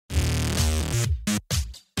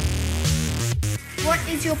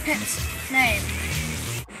is your pet's name?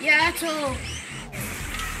 Turtle.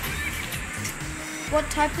 What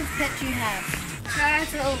type of pet do you have?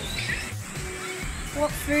 Turtle.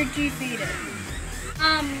 What food do you feed it?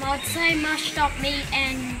 I'd say mashed up meat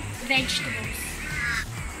and vegetables.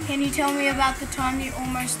 Can you tell me about the time you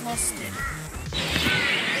almost lost it?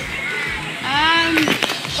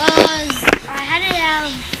 Was I had it out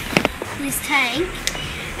of this tank,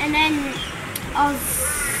 and then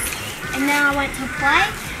I went to play,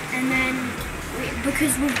 and then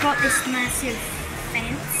because we've got this massive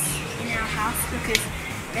fence in our house because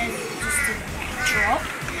there's just a drop,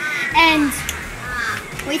 and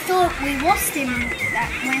we thought we lost him that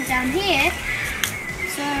went down here,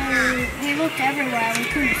 so we looked everywhere, we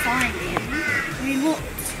couldn't find him. We looked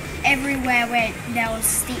everywhere where there was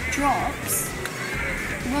steep drops,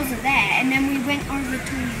 he wasn't there, and then we went over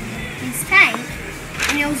to his tank,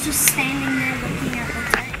 and he was just standing there looking at the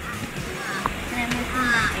tank, and then we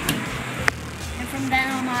couldn't find him. And from then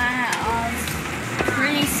on I